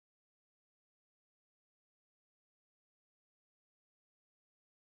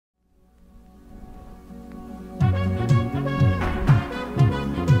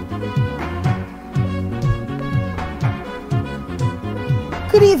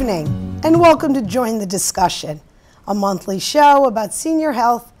Good evening, and welcome to Join the Discussion, a monthly show about senior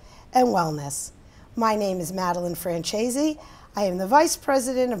health and wellness. My name is Madeline Francesi. I am the Vice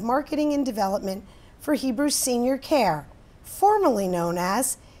President of Marketing and Development for Hebrew Senior Care, formerly known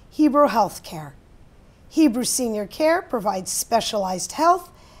as Hebrew Healthcare. Hebrew Senior Care provides specialized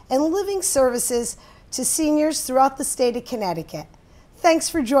health and living services to seniors throughout the state of Connecticut. Thanks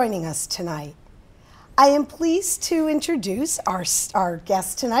for joining us tonight. I am pleased to introduce our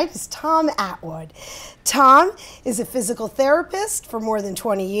guest tonight is Tom Atwood. Tom is a physical therapist for more than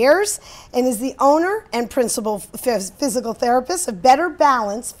 20 years and is the owner and principal physical therapist of Better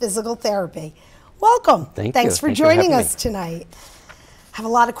Balance Physical Therapy. Welcome. Thanks for joining us tonight. I have a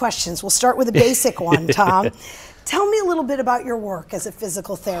lot of questions. We'll start with a basic one, Tom. Tell me a little bit about your work as a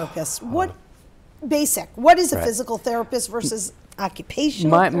physical therapist. What is a physical therapist versus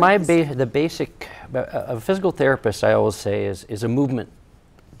occupational therapist? The basic, a physical therapist, I always say, is a movement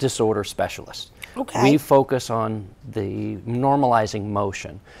disorder specialist. Okay. We focus on the normalizing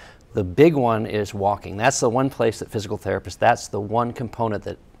motion. The big one is walking. That's the one place that physical therapists, that's the one component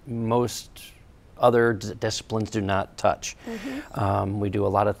that most other disciplines do not touch. Mm-hmm. We do a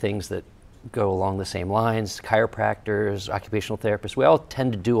lot of things that go along the same lines. Chiropractors, occupational therapists, we all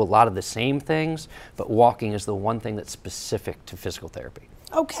tend to do a lot of the same things, but walking is the one thing that's specific to physical therapy.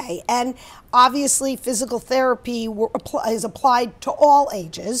 Okay, and obviously physical therapy is applied to all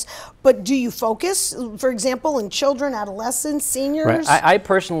ages, but do you focus, for example, in children, adolescents, seniors? Right. I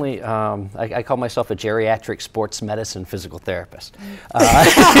personally, I call myself a geriatric sports medicine physical therapist.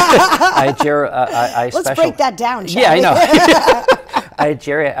 Let's break that down, shall we? Yeah, I know.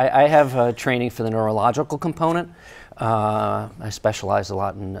 I have training for the neurological component. I specialize a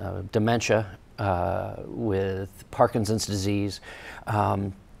lot in dementia with Parkinson's disease.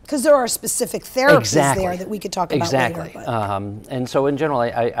 Because there are specific therapies there that we could talk about later. And so in general,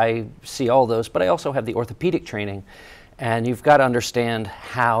 I see all those, but I also have the orthopedic training, and you've got to understand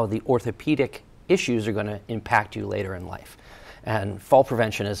how the orthopedic issues are going to impact you later in life. And fall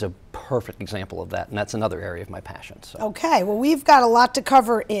prevention is a perfect example of that, and that's another area of my passion. So. Okay, well, we've got a lot to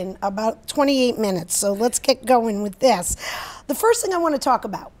cover in about 28 minutes, so let's get going with this. The first thing I want to talk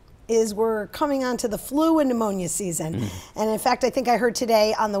about is we're coming on to the flu and pneumonia season. And in fact, I think I heard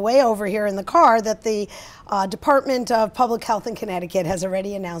today on the way over here in the car that the Department of Public Health in Connecticut has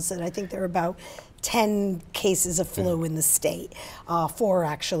already announced that I think there are about 10 cases of flu in the state, 4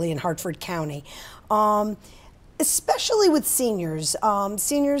 actually in Hartford County. Especially with seniors,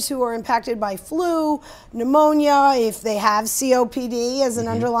 seniors who are impacted by flu, pneumonia, if they have COPD as an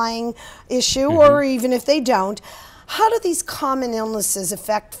underlying issue, or even if they don't. How do these common illnesses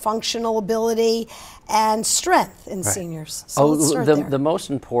affect functional ability and strength in seniors? So let's start there. The most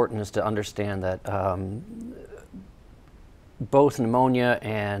important is to understand that both pneumonia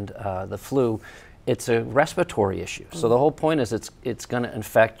and the flu, it's a respiratory issue. So the whole point is it's going to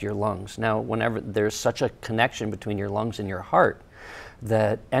infect your lungs. Now, whenever there's such a connection between your lungs and your heart,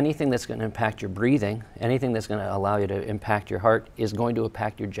 that anything that's going to impact your breathing, anything that's going to allow you to impact your heart is going to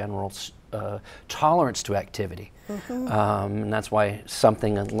impact your general tolerance to activity. And that's why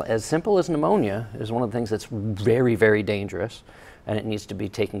something as simple as pneumonia is one of the things that's very, very dangerous, and it needs to be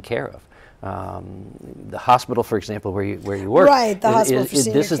taken care of. The hospital, for example, where you work,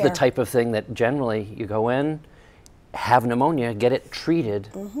 this is the type of thing that generally you go in, have pneumonia, get it treated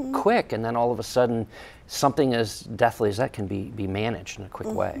quick, and then all of a sudden something as deathly as that can be managed in a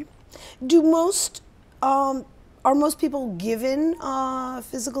quick way. Are most people given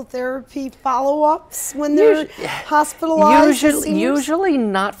physical therapy follow-ups when they're hospitalized? Usually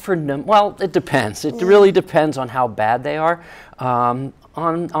not for well, it depends. It really depends on how bad they are.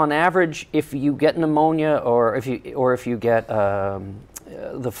 On average, if you get pneumonia or if you get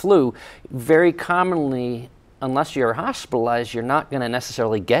the flu, very commonly, unless you're hospitalized, you're not going to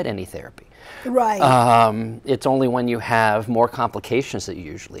necessarily get any therapy. Right. It's only when you have more complications that you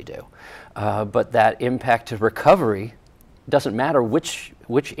usually do. But that impact to recovery doesn't matter which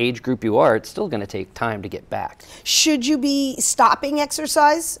age group you are, it's still going to take time to get back. Should you be stopping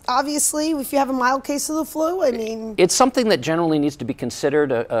exercise, obviously, if you have a mild case of the flu? I mean, it's something that generally needs to be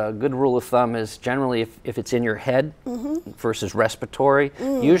considered. A good rule of thumb is generally if it's in your head versus respiratory,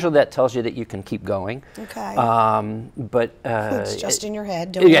 usually that tells you that you can keep going. Okay. But it's just in your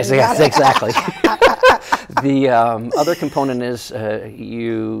head. Don't yes, exactly. The other component is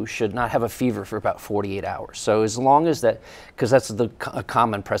you should not have a fever for about 48 hours. So as long as that, because that's a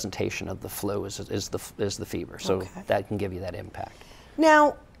common presentation of the flu is the fever. So that can give you that impact.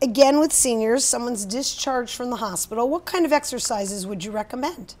 Now, again, with seniors, someone's discharged from the hospital. What kind of exercises would you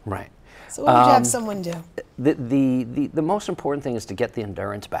recommend? Right. So what would you have someone do? The most important thing is to get the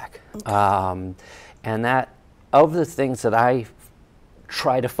endurance back. Okay. And that, of the things that I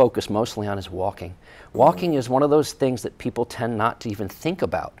try to focus mostly on, is walking. Walking is one of those things that people tend not to even think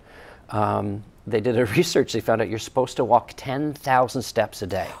about. They did a research, they found out you're supposed to walk 10,000 steps a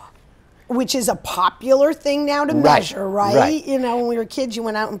day. Which is a popular thing now to measure, right? Right. You know, when we were kids, you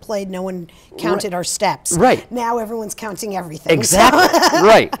went out and played, no one counted our steps. Right. Now everyone's counting everything. Exactly,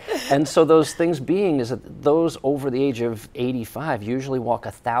 right. And so those things being is that those over the age of 85 usually walk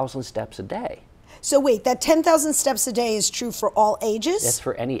 1,000 steps a day. So wait, that 10,000 steps a day is true for all ages? That's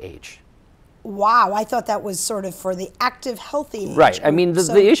for any age. Wow, I thought that was sort of for the active, healthy age Right. group. I mean,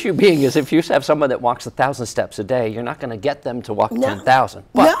 the issue being is if you have someone that walks 1,000 steps a day, you're not going to get them to walk 10,000.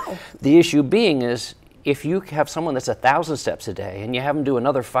 But the issue being is if you have someone that's 1,000 steps a day and you have them do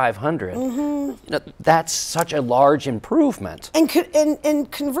another 500, you know, that's such a large improvement.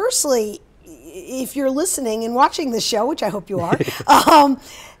 And conversely, if you're listening and watching this show, which I hope you are,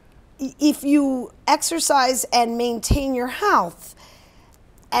 if you exercise and maintain your health,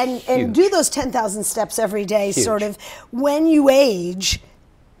 and do those 10,000 steps every day, sort of, when you age,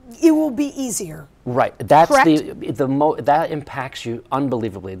 it will be easier. Right. That's correct? That impacts you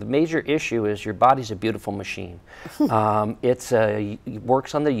unbelievably. The major issue is your body's a beautiful machine. It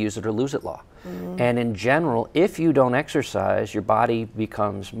works on the use it or lose it law. And in general, if you don't exercise, your body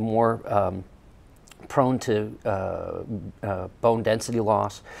becomes more prone to bone density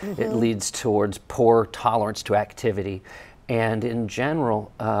loss. It leads towards poor tolerance to activity. And in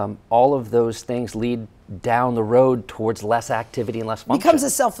general, all of those things lead down the road towards less activity and less function. Becomes a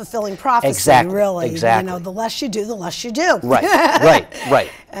self-fulfilling prophecy, really. Exactly. You know, the less you do, the less you do. Right.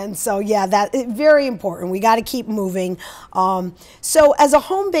 And so, yeah, that is very important. We got to keep moving. So as a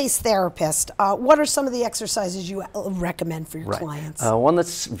home-based therapist, what are some of the exercises you recommend for your clients? One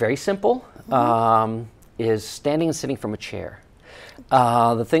that's very simple is standing and sitting from a chair.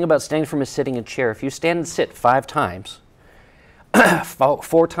 The thing about standing from a sitting and chair, if you stand and sit 5 times,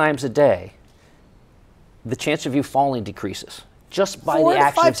 4 times a day, the chance of you falling decreases just by the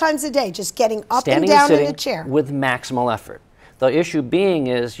action. 4 to 5 times a day, just getting up and down in a chair with maximal effort. The issue being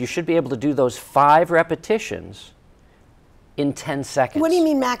is you should be able to do those 5 repetitions in 10 seconds. What do you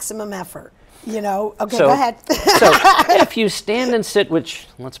mean maximum effort? You know, okay, go ahead. So if you stand and sit, which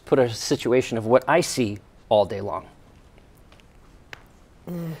let's put a situation of what I see all day long.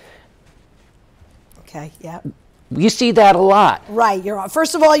 Okay, yeah. You see that a lot. Right.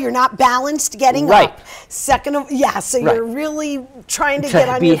 First of all, you're not balanced getting up. Second of, so you're really trying to get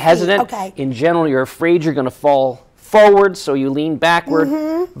on your feet. Be hesitant. Okay. In general, you're afraid you're going to fall forward, so you lean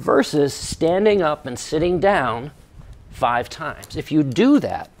backward, versus standing up and sitting down 5 times. If you do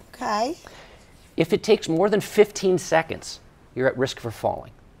that, if it takes more than 15 seconds, you're at risk for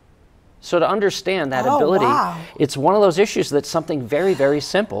falling. So to understand that ability, it's one of those issues that something very, very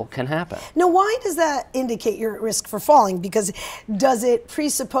simple can happen. Now, why does that indicate you're at risk for falling? Because does it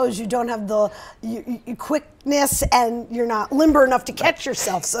presuppose you don't have the quickness and you're not limber enough to catch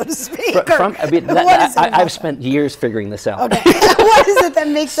yourself, so to speak? I've spent years figuring this out. Okay. What is it that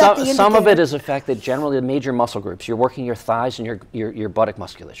makes that the indicator? Some of it is the fact that generally the major muscle groups, you're working your thighs and your buttock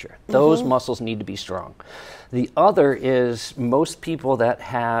musculature. Those muscles need to be strong. The other is most people that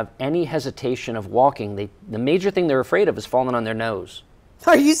have any hesitation of walking, the major thing they're afraid of is falling on their nose.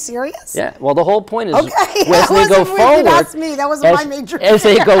 Are you serious? Yeah. Well, the whole point is as they go forward, that's me. That wasn't my major fear. As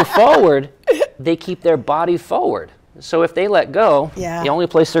they go forward, they keep their body forward. So if they let go, the only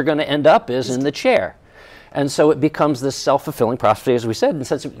place they're going to end up is in the chair. And so it becomes this self-fulfilling prophecy, as we said, and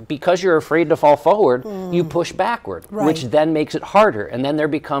since because you're afraid to fall forward, you push backward, which then makes it harder. And then there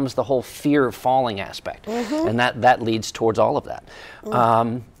becomes the whole fear of falling aspect. And that leads towards all of that.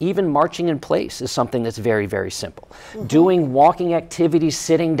 Even marching in place is something that's very, very simple. Doing walking activities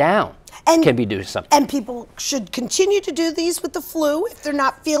sitting down can be doing something. And people should continue to do these with the flu if they're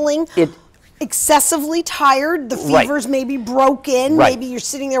not feeling excessively tired, the fever's maybe broken, maybe you're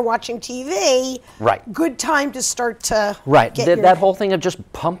sitting there watching TV, good time to start to get that whole thing of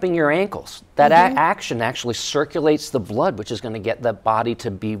just pumping your ankles, that action actually circulates the blood, which is going to get the body to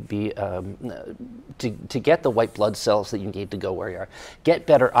to get the white blood cells that you need to go where you are, get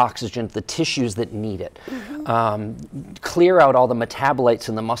better oxygen to the tissues that need it, clear out all the metabolites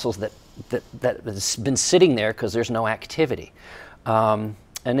in the muscles that has been sitting there because there's no activity.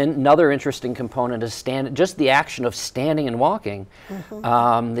 And then another interesting component is just the action of standing and walking.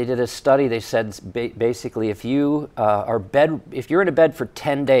 They did a study. They said basically, if you if you're in a bed for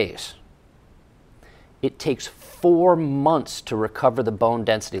 10 days, it takes 4 months to recover the bone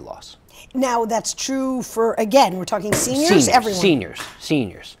density loss. Now that's true for, again, we're talking seniors, everyone.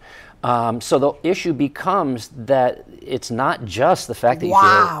 Seniors. So the issue becomes that it's not just the fact that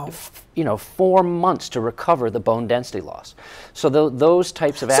Wow. you have 4 months to recover the bone density loss. So those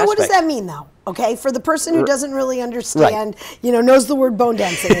types of So aspects. what does that mean, though? Okay, for the person who doesn't really understand, knows the word bone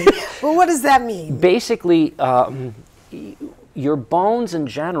density. Well, what does that mean? Basically, your bones in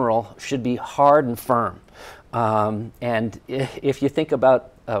general should be hard and firm. And if you think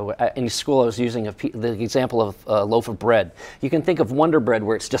about, in school I was using the example of a loaf of bread. You can think of Wonder Bread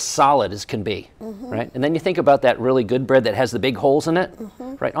where it's just solid as can be, right? And then you think about that really good bread that has the big holes in it,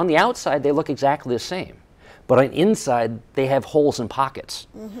 right? On the outside they look exactly the same, but on the inside they have holes and pockets.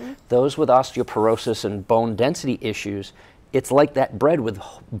 Those with osteoporosis and bone density issues, it's like that bread with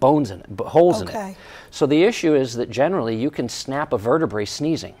bones in it, holes in it. So the issue is that generally you can snap a vertebrae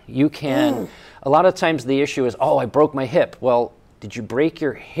sneezing. You can, a lot of times the issue is, oh, I broke my hip. Well, did you break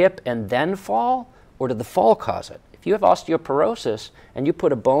your hip and then fall, or did the fall cause it? If you have osteoporosis and you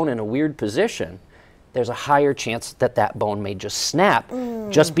put a bone in a weird position, there's a higher chance that that bone may just snap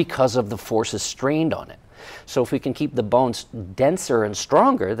just because of the forces strained on it. So if we can keep the bones denser and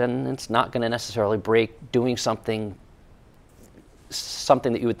stronger, then it's not going to necessarily break doing something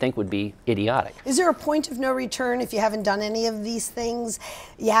that you would think would be idiotic. Is there a point of no return if you haven't done any of these things?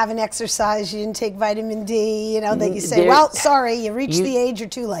 You haven't exercised, you didn't take vitamin D, that you say, well, sorry, you reached the age, you're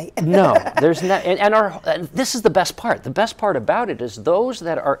too late. No, there's not, and this is the best part. The best part about it is those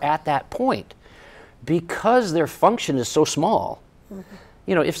that are at that point, because their function is so small,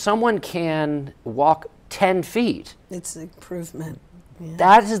 if someone can walk 10 feet. It's an improvement. Yeah.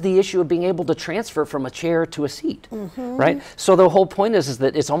 That is the issue of being able to transfer from a chair to a seat, right? So the whole point is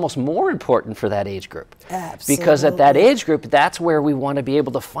that it's almost more important for that age group. Absolutely. Because at that age group, that's where we want to be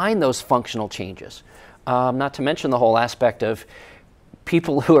able to find those functional changes. Not to mention the whole aspect of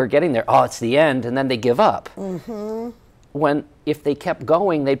people who are getting there, oh, it's the end, and then they give up. When if they kept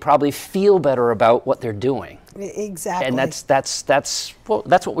going, they'd probably feel better about what they're doing. Exactly. And that's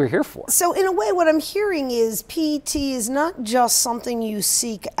what we're here for. So in a way, what I'm hearing is PT is not just something you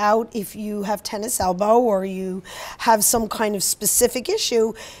seek out if you have tennis elbow or you have some kind of specific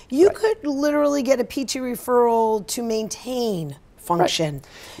issue. You could literally get a PT referral to maintain function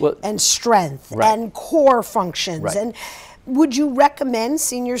and strength and core functions. And would you recommend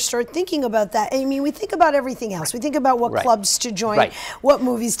seniors start thinking about that? I mean, we think about everything else. We think about what clubs to join, what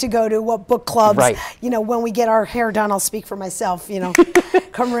movies to go to, what book clubs. When we get our hair done, I'll speak for myself,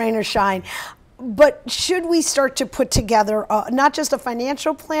 come rain or shine. But should we start to put together not just a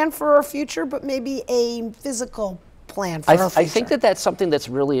financial plan for our future, but maybe a physical plan for our future? I think that's something that's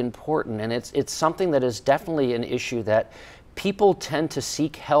really important, and it's something that is definitely an issue that people tend to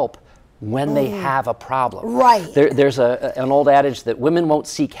seek help when they have a problem. There's an old adage that women won't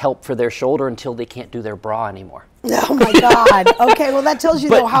seek help for their shoulder until they can't do their bra anymore. Oh my God. Okay, well that tells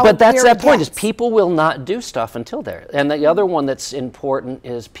you though how. But that's that point, is people will not do stuff until there. And the other one that's important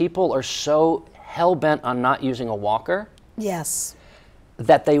is people are so hell-bent on not using a walker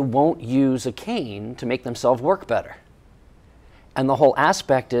that they won't use a cane to make themselves work better. And the whole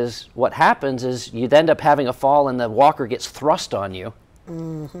aspect is, what happens is you end up having a fall and the walker gets thrust on you.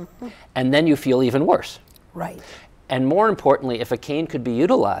 And then you feel even worse. And more importantly, if a cane could be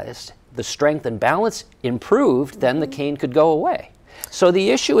utilized, the strength and balance improved, then the cane could go away. So the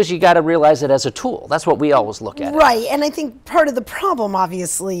issue is you got to realize it as a tool. That's what we always look at. And I think part of the problem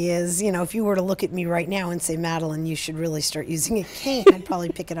obviously is, if you were to look at me right now and say, Madeline, you should really start using a cane, I'd probably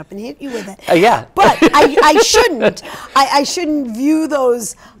pick it up and hit you with it. But I shouldn't. I shouldn't view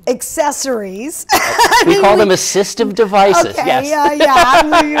those accessories. We call them assistive devices. You're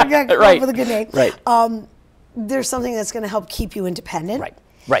going to come up with a good name. There's something that's going to help keep you independent.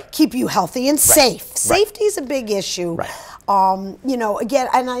 Keep you healthy and safe. Safety is a big issue. Again,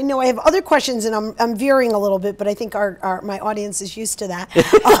 and I know I have other questions, and I'm veering a little bit, but I think my audience is used to that.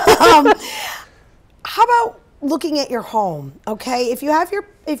 How about looking at your home? Okay, if you have your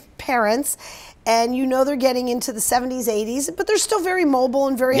parents, and they're getting into the 70s, 80s, but they're still very mobile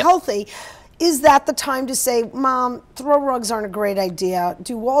and very healthy. Is that the time to say, Mom, throw rugs aren't a great idea.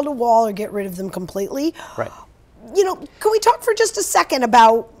 Do wall to wall or get rid of them completely? Can we talk for just a second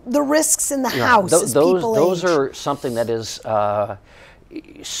about the risks in the house as people age? Those are something that is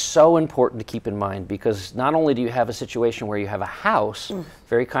so important to keep in mind, because not only do you have a situation where you have a house,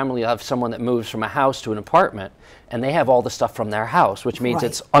 very commonly you have someone that moves from a house to an apartment, and they have all the stuff from their house, which means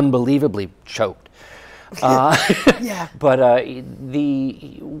it's unbelievably choked. But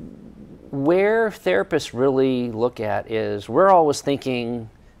where therapists really look at is, we're always thinking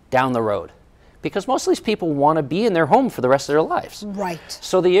down the road, because most of these people want to be in their home for the rest of their lives.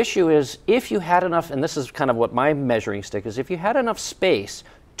 So the issue is, if you had enough, and this is kind of what my measuring stick is, if you had enough space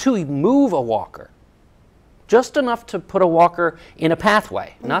to move a walker. Just enough to put a walker in a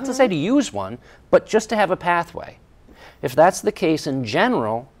pathway. Not to say to use one, but just to have a pathway. If that's the case in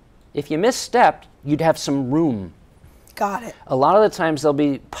general, if you misstepped, you'd have some room. Got it. A lot of the times there'll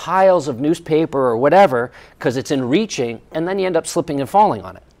be piles of newspaper or whatever because it's in reaching, and then you end up slipping and falling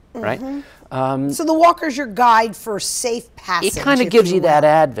on it, right? So the walker's your guide for safe passage. It kind of if gives you will.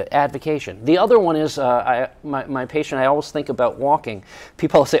 that advocation. The other one is my patient, I always think about walking.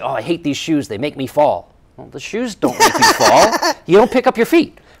 People say, oh, I hate these shoes, they make me fall. Well, the shoes don't make you fall. You don't pick up your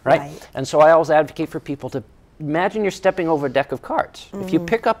feet, right? And so I always advocate for people to imagine you're stepping over a deck of cards. If you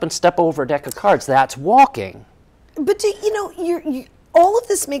pick up and step over a deck of cards, that's walking. But all of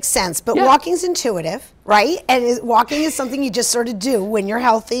this makes sense, but walking's intuitive, right? And walking is something you just sort of do when you're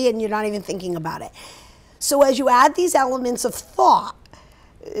healthy and you're not even thinking about it. So as you add these elements of thought,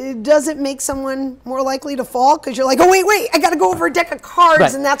 does it make someone more likely to fall? Because you're like, oh, wait, I got to go over a deck of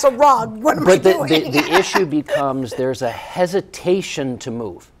cards and that's a rug. What am I doing? But the issue becomes there's a hesitation to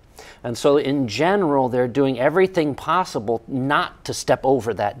move. And so in general, they're doing everything possible not to step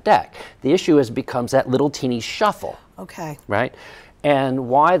over that deck. The issue becomes that little teeny shuffle. Okay. Right? And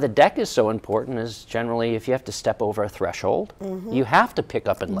why the deck is so important is generally if you have to step over a threshold, you have to pick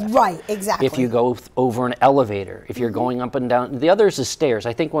up and lift. Right, exactly. If you go over an elevator, if you're going up and down. The others is stairs.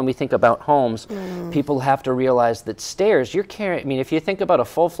 I think when we think about homes, people have to realize that stairs, you're carrying, I mean, if you think about a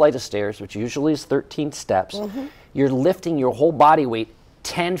full flight of stairs, which usually is 13 steps, you're lifting your whole body weight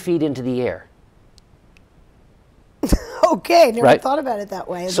 10 feet into the air. Okay, never thought about it that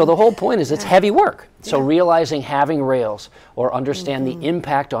way. So the whole point is it's heavy work. So realizing having rails or understand the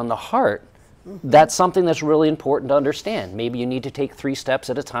impact on the heart, that's something that's really important to understand. Maybe you need to take 3 steps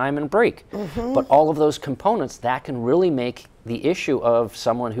at a time and break. But all of those components, that can really make the issue of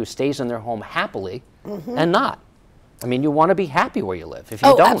someone who stays in their home happily and not. I mean, you want to be happy where you live. If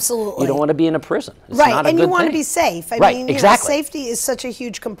you don't, absolutely. you don't want to be in a prison. It's right, not a and good you want thing. to be safe. I mean, exactly. Safety is such a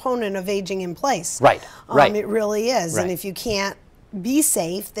huge component of aging in place. Right, right. It really is. Right. And if you can't be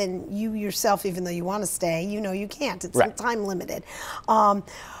safe, then you yourself, even though you want to stay, you can't. It's time limited.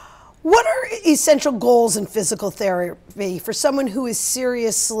 What are essential goals in physical therapy for someone who is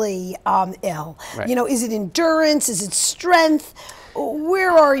seriously ill? Right. Is it endurance? Is it strength?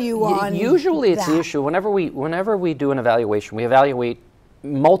 Where are you on Usually it's that? the issue, whenever we do an evaluation, we evaluate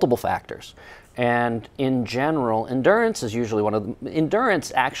multiple factors. And in general, endurance is usually one of them.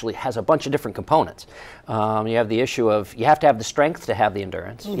 Endurance actually has a bunch of different components. You have the issue of you have to have the strength to have the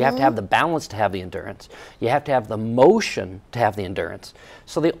endurance. You have to have the balance to have the endurance. You have to have the motion to have the endurance.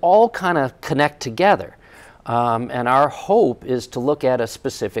 So they all kind of connect together. And our hope is to look at a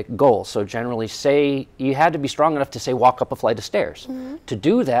specific goal. So generally, say you had to be strong enough to say walk up a flight of stairs. To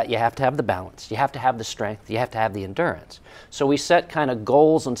do that, you have to have the balance. You have to have the strength. You have to have the endurance. So we set kind of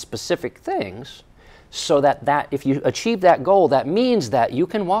goals and specific things so that if you achieve that goal, that means that you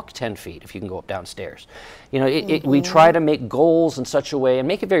can walk 10 feet if you can go up downstairs. We try to make goals in such a way and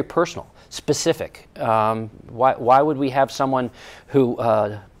make it very personal, specific. Why would we have someone who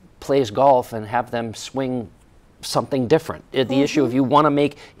plays golf and have them swing something different? The issue of you want to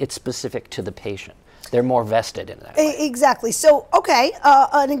make it specific to the patient. They're more vested in that way. Exactly. So, okay,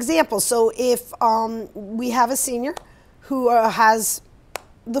 an example. So if we have a senior who has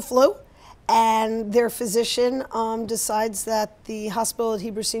the flu and their physician decides that the hospital at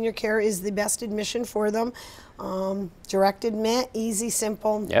Hebrew Senior Care is the best admission for them, direct admit, easy,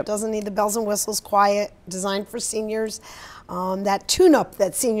 simple, doesn't need the bells and whistles, quiet, designed for seniors. That tune-up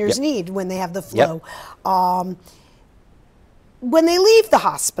that seniors need when they have the flu. When they leave the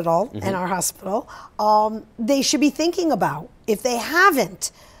hospital, in our hospital, they should be thinking about, if they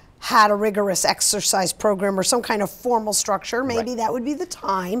haven't had a rigorous exercise program or some kind of formal structure, maybe that would be the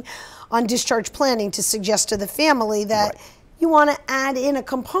time on discharge planning to suggest to the family that you want to add in a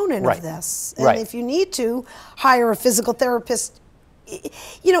component of this. And if you need to, hire a physical therapist.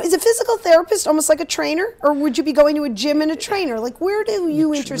 Is a physical therapist almost like a trainer, or would you be going to a gym and a trainer? Like, where do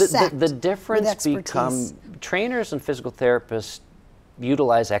you intersect? The difference becomes trainers and physical therapists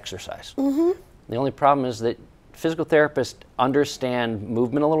utilize exercise. The only problem is that physical therapists understand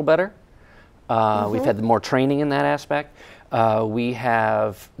movement a little better. We've had more training in that aspect. We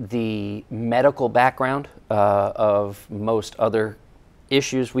have the medical background of most other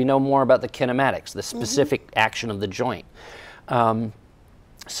issues. We know more about the kinematics, the specific action of the joint.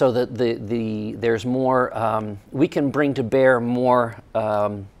 So that there's more, we can bring to bear more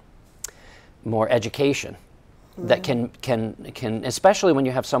education that can, especially when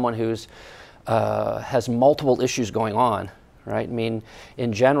you have someone who's has multiple issues going on, right? I mean,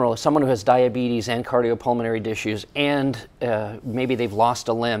 in general, someone who has diabetes and cardiopulmonary issues and maybe they've lost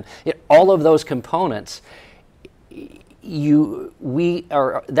a limb, all of those components,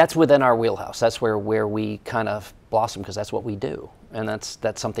 that's within our wheelhouse. That's where we kind of blossom, because that's what we do. And that's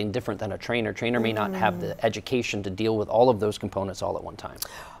something different than a trainer. Trainer may not have the education to deal with all of those components all at one time.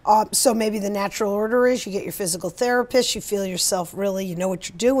 So maybe the natural order is you get your physical therapist, you feel yourself really, you know what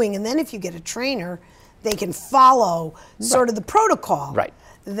you're doing, and then if you get a trainer, they can follow sort of the protocol. Right.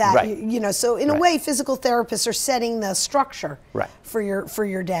 That you know, so in a way, physical therapists are setting the structure for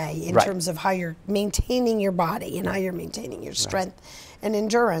your day in terms of how you're maintaining your body and how you're maintaining your strength and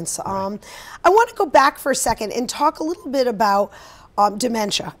endurance. I want to go back for a second and talk a little bit about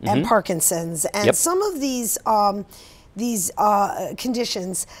dementia and Parkinson's and some of these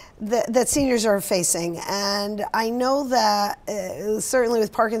conditions that seniors are facing. And I know that certainly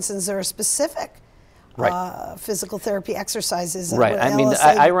with Parkinson's, there are specific physical therapy exercises. I mean,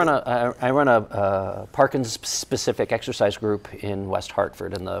 I run a Parkinson's-specific exercise group in West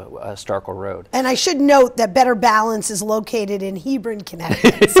Hartford in the Starkle Road. And I should note that Better Balance is located in Hebron,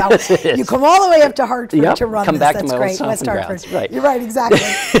 Connecticut. So you come all the way up to Hartford to run come this. Back That's to my great, old West Hartford. grounds. Right. You're right, exactly.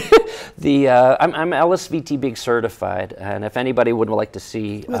 I'm LSVT Big certified, and if anybody would like to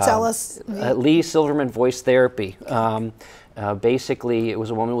see what's LSV? Lee Silverman Voice Therapy. Basically, it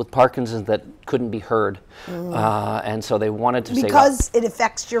was a woman with Parkinson's that couldn't be heard, and so they wanted to say, because it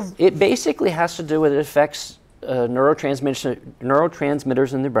affects your. It basically has to do with it affects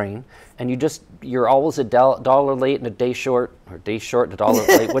neurotransmitters in the brain, and you're always a dollar late and a day short, or day short and a dollar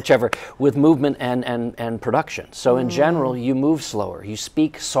late, whichever, with movement and production. So in general, you move slower, you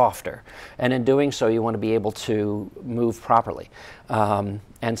speak softer, and in doing so, you want to be able to move properly.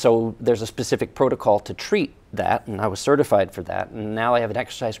 And so there's a specific protocol to treat that, and I was certified for that, and now I have an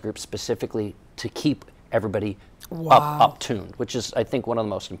exercise group specifically to keep everybody up tuned, which is, I think, one of the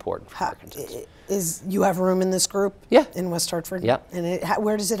most important for Parkinson's. You have room in this group? Yeah. In West Hartford? Yeah. And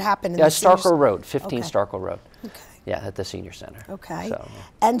where does it happen? In Starkle Road, 15 Starkle Road. Okay. Yeah, at the senior center. Okay. So,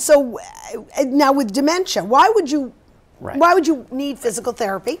 and so now with dementia, why would you need physical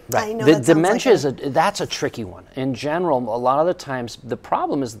therapy? Right. I know the that dementia that's a tricky one. In general, a lot of the times the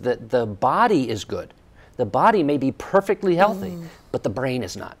problem is that the body is good. The body may be perfectly healthy, but the brain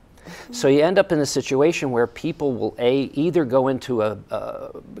is not. So you end up in a situation where people will either go into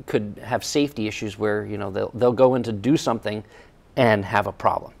could have safety issues where they'll go in to do something and have a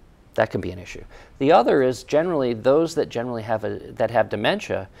problem. That can be an issue. The other is generally those that have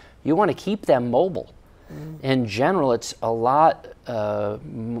dementia. You want to keep them mobile. In general, it's a lot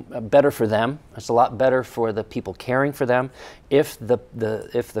better for them. It's a lot better for the people caring for them if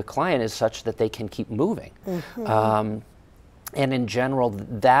the client is such that they can keep moving. And in general,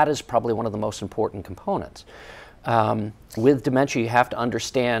 that is probably one of the most important components. With dementia, you have to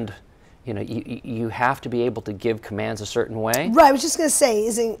understand, you have to be able to give commands a certain way. Right, I was just going to say,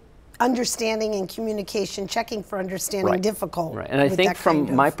 isn't understanding and communication, checking for understanding difficult? Right, and I think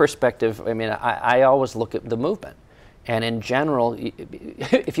from my perspective, I mean, I always look at the movement. And in general,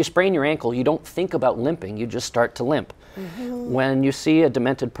 if you sprain your ankle, you don't think about limping, you just start to limp. When you see a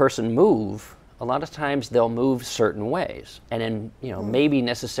demented person move, a lot of times they'll move certain ways, and then maybe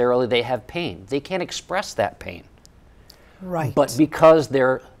necessarily they have pain. They can't express that pain. Right. But because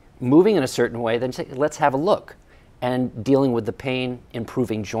they're moving in a certain way, then say, let's have a look. And dealing with the pain,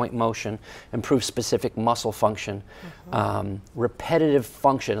 improving joint motion, improve specific muscle function, repetitive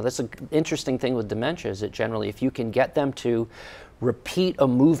function. That's an interesting thing with dementia, is that generally if you can get them to repeat a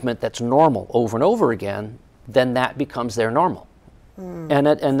movement that's normal over and over again, then that becomes their normal.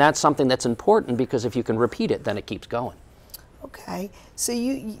 And that's something that's important, because if you can repeat it, then it keeps going. Okay, so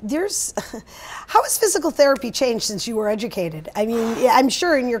how has physical therapy changed since you were educated? I mean, I'm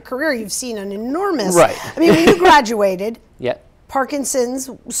sure in your career you've seen an enormous. Right. I mean, when you graduated, Yeah. Parkinson's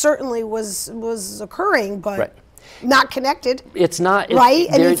certainly was occurring, but not connected. It's not. Right?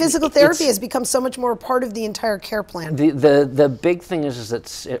 I mean, physical therapy has become so much more a part of the entire care plan. The big thing is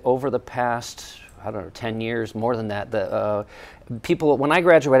that over the past, I don't know, 10 years, more than that, people, when I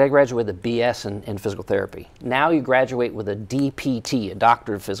graduated with a BS in physical therapy. Now you graduate with a DPT, a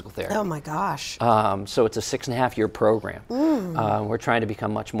Doctor of Physical Therapy. Oh my gosh. So it's a 6.5-year program. We're trying to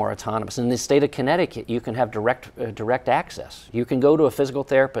become much more autonomous. In the state of Connecticut, you can have direct access. You can go to a physical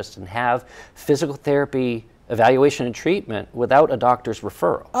therapist and have physical therapy evaluation and treatment without a doctor's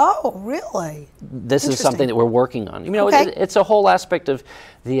referral. Oh, really? This is something that we're working on. It's a whole aspect of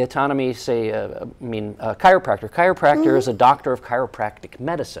the autonomy, say, chiropractor. Chiropractor is a doctor of chiropractic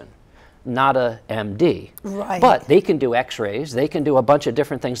medicine. not a MD. Right. But they can do x-rays, they can do a bunch of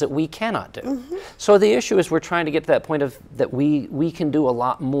different things that we cannot do. So the issue is we're trying to get to that point of that we can do a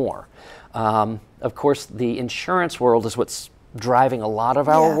lot more. Of course, the insurance world is what's driving a lot of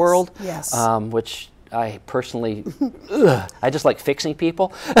our world, which I personally, I just like fixing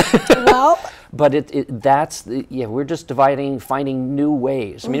people. Well, but we're just finding new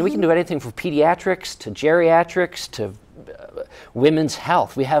ways. I mean, we can do anything from pediatrics to geriatrics to women's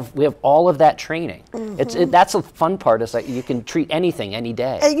health. We have all of that training. That's the fun part, is that you can treat anything any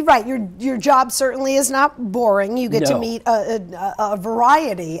day. Right. Your job certainly is not boring. You get to meet a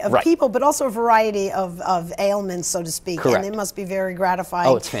variety of people, but also a variety of ailments, so to speak. Correct. And it must be very gratifying.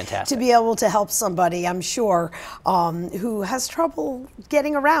 Oh, it's fantastic. To be able to help somebody, I'm sure, who has trouble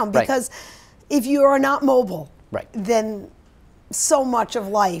getting around. Because if you are not mobile, then so much of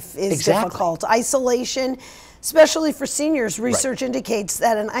life is difficult. Isolation, especially for seniors, research indicates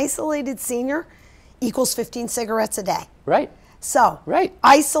that an isolated senior equals 15 cigarettes a day. Right. So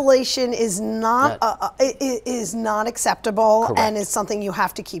isolation is not acceptable. Correct. And is something you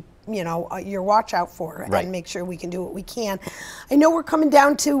have to keep your watch out for and make sure we can do what we can. I know we're coming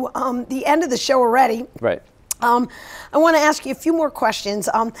down to the end of the show already. Right. I want to ask you a few more questions.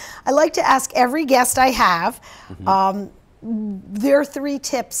 I like to ask every guest I have their 3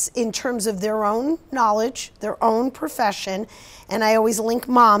 tips in terms of their own knowledge, their own profession, and I always link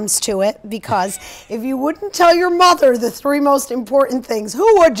moms to it, because if you wouldn't tell your mother the 3 most important things,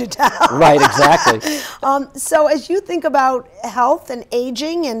 who would you tell? Right, exactly. So as you think about health and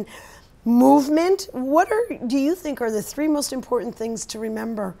aging and movement, do you think are the 3 most important things to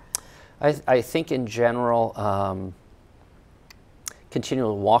remember? I think in general,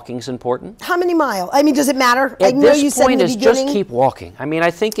 continual walking is important. How many miles? I mean, does it matter? At this point is just keep walking. I mean,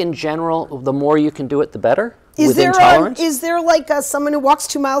 I think in general, the more you can do it, the better. Is there like someone who walks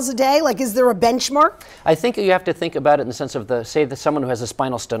 2 miles a day? Like, is there a benchmark? I think you have to think about it in the sense of someone who has a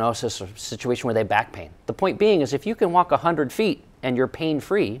spinal stenosis or situation where they have back pain. The point being is, if you can walk 100 feet and you're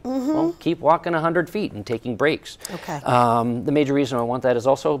pain-free, well, keep walking 100 feet and taking breaks. Okay. The major reason I want that is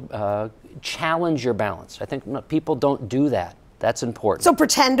also challenge your balance. I think people don't do that. That's important. So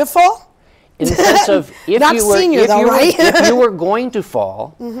pretend to fall? In the sense of, if you were going to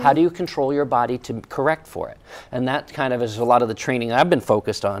fall, how do you control your body to correct for it? And that kind of is a lot of the training I've been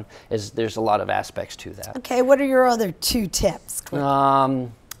focused on. There's a lot of aspects to that. Okay, what are your other 2 tips?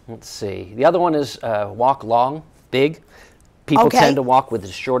 Let's see. The other one is walk long, big. People tend to walk with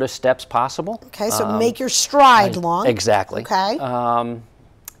the shortest steps possible. Okay, so make your stride long. Exactly. Okay.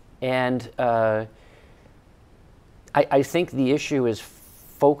 I think the issue is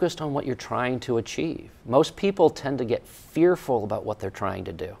focused on what you're trying to achieve. Most people tend to get fearful about what they're trying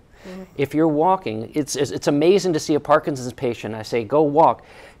to do. If you're walking, it's amazing to see a Parkinson's patient. I say, go walk.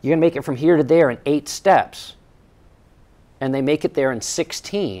 You're going to make it from here to there in 8 steps. And they make it there in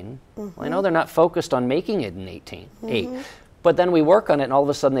 16. Well, I know they're not focused on making it in 8. But then we work on it, and all of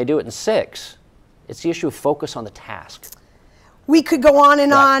a sudden they do it in 6. It's the issue of focus on the task. We could go on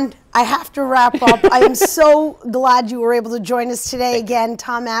and on. I have to wrap up. I am so glad you were able to join us today. Again,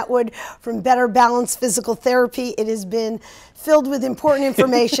 Tom Atwood from Better Balance Physical Therapy. It has been filled with important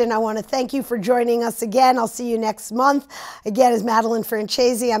information. I want to thank you for joining us again. I'll see you next month. Again, as Madeline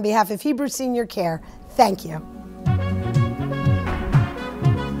Francesi on behalf of Hebrew Senior Care. Thank you.